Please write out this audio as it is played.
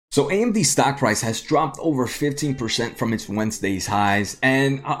So AMD stock price has dropped over 15% from its Wednesday's highs,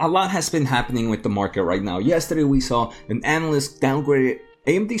 and a lot has been happening with the market right now. Yesterday we saw an analyst downgrade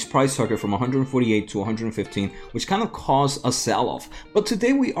AMD's price target from 148 to 115, which kind of caused a sell-off. But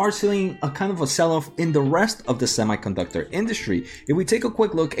today we are seeing a kind of a sell-off in the rest of the semiconductor industry. If we take a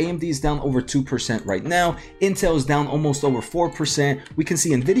quick look, AMD is down over 2% right now. Intel is down almost over 4%. We can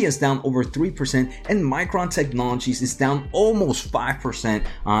see Nvidia is down over 3%, and Micron Technologies is down almost 5%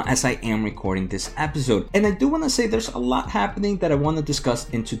 as I am recording this episode. And I do want to say there's a lot happening that I want to discuss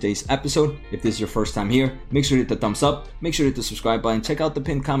in today's episode. If this is your first time here, make sure to hit the thumbs up, make sure to hit the subscribe button, check out the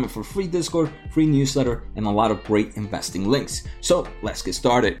pinned comment for free Discord, free newsletter, and a lot of great investing links. So let's get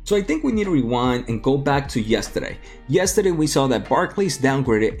started. So I think we need to rewind and go back to yesterday. Yesterday we saw that Barclays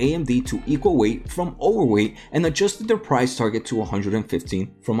downgraded AMD to equal weight from overweight and adjusted their price target to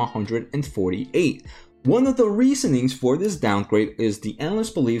 115 from 148. One of the reasonings for this downgrade is the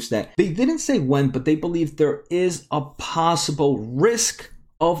analyst believes that they didn't say when, but they believe there is a possible risk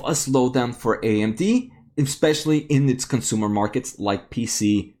of a slowdown for AMD, especially in its consumer markets like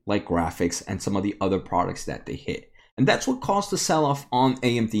PC, like graphics, and some of the other products that they hit. And that's what caused the sell-off on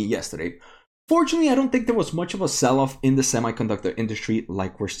AMD yesterday. Fortunately, I don't think there was much of a sell-off in the semiconductor industry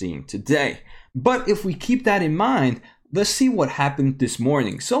like we're seeing today. But if we keep that in mind, let's see what happened this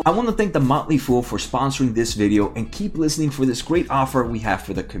morning. So I want to thank The Motley Fool for sponsoring this video and keep listening for this great offer we have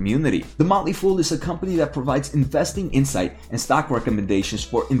for the community. The Motley Fool is a company that provides investing insight and stock recommendations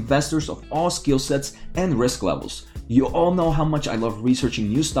for investors of all skill sets and risk levels. You all know how much I love researching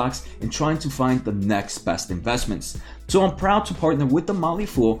new stocks and trying to find the next best investments. So I'm proud to partner with The Motley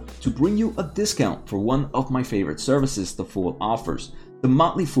Fool to bring you a discount for one of my favorite services The Fool offers, The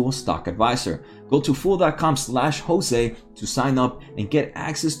Motley Fool Stock Advisor. Go to fool.com/Jose to sign up and get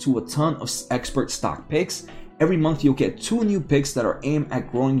access to a ton of expert stock picks. Every month you'll get 2 new picks that are aimed at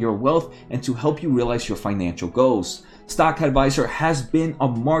growing your wealth and to help you realize your financial goals. Stock Advisor has been a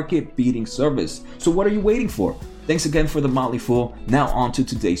market-beating service. So what are you waiting for? Thanks again for The Motley Fool. Now on to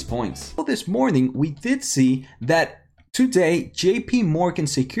today's points. Well, this morning we did see that today, JP Morgan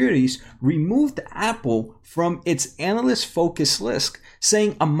Securities removed Apple from its analyst focus list,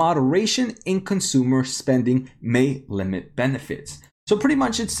 saying a moderation in consumer spending may limit benefits. So pretty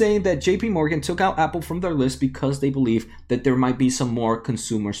much it's saying that JP Morgan took out Apple from their list because they believe that there might be some more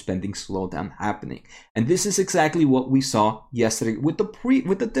consumer spending slowdown happening. And this is exactly what we saw yesterday with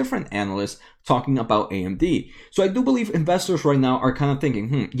the different analysts talking about AMD. So I do believe investors right now are kind of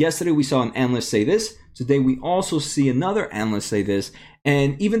thinking, yesterday we saw an analyst say this, today we also see another analyst say this.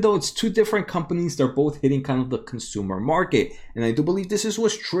 And even though it's 2 different companies, they're both hitting kind of the consumer market. And I do believe this is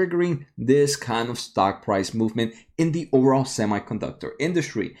what's triggering this kind of stock price movement in the overall semiconductor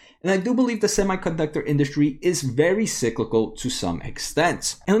industry. And I do believe the semiconductor industry is very cyclical to some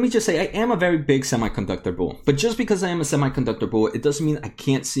extent. And let me just say, I am a very big semiconductor bull. But just because I am a semiconductor bull, it doesn't mean I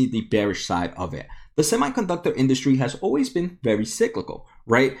can't see the bearish side of it. The semiconductor industry has always been very cyclical,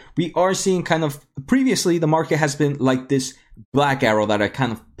 right? We are seeing kind of, previously the market has been like this black arrow that I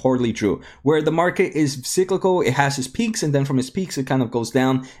kind of poorly drew, where the market is cyclical, it has its peaks, and then from its peaks it kind of goes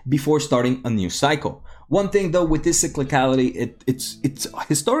down before starting a new cycle. One thing though with this cyclicality, it's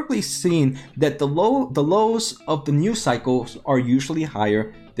historically seen that the lows of the new cycles are usually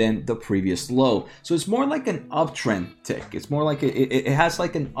higher than the previous low. So it's more like an uptrend tick. It's more like it has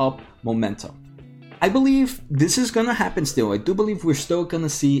like an up momentum. I believe this is going to happen still. I do believe we're still going to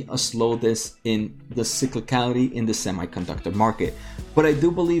see a slowness in the cyclicality in the semiconductor market. But I do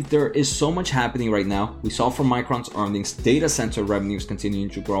believe there is so much happening right now. We saw from Micron's earnings, data center revenues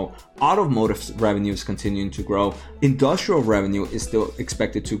continuing to grow, automotive revenues continuing to grow, industrial revenue is still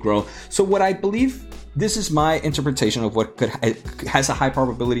expected to grow. So what I believe, this is my interpretation of what has a high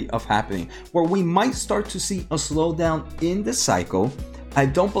probability of happening, where we might start to see a slowdown in the cycle. I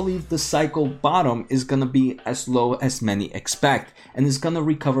don't believe the cycle bottom is going to be as low as many expect, and it's going to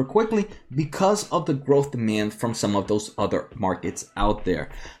recover quickly because of the growth demand from some of those other markets out there.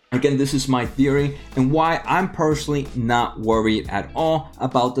 Again, this is my theory and why I'm personally not worried at all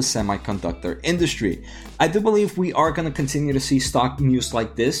about the semiconductor industry. I do believe we are going to continue to see stock news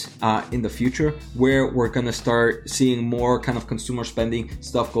like this in the future, where we're going to start seeing more kind of consumer spending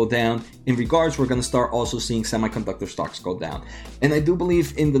stuff go down. In regards, we're going to start also seeing semiconductor stocks go down. And I do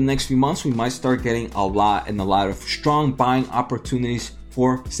believe in the next few months, we might start getting a lot of strong buying opportunities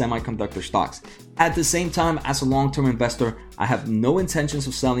for semiconductor stocks. At the same time, as a long-term investor, I have no intentions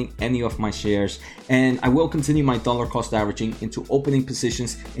of selling any of my shares, and I will continue my dollar cost averaging into opening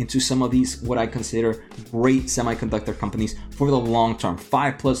positions into some of these what I consider great semiconductor companies for the long term,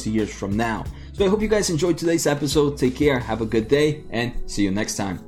 5+ years from now. So So I hope you guys enjoyed today's episode. Take care, have a good day, and see you next time.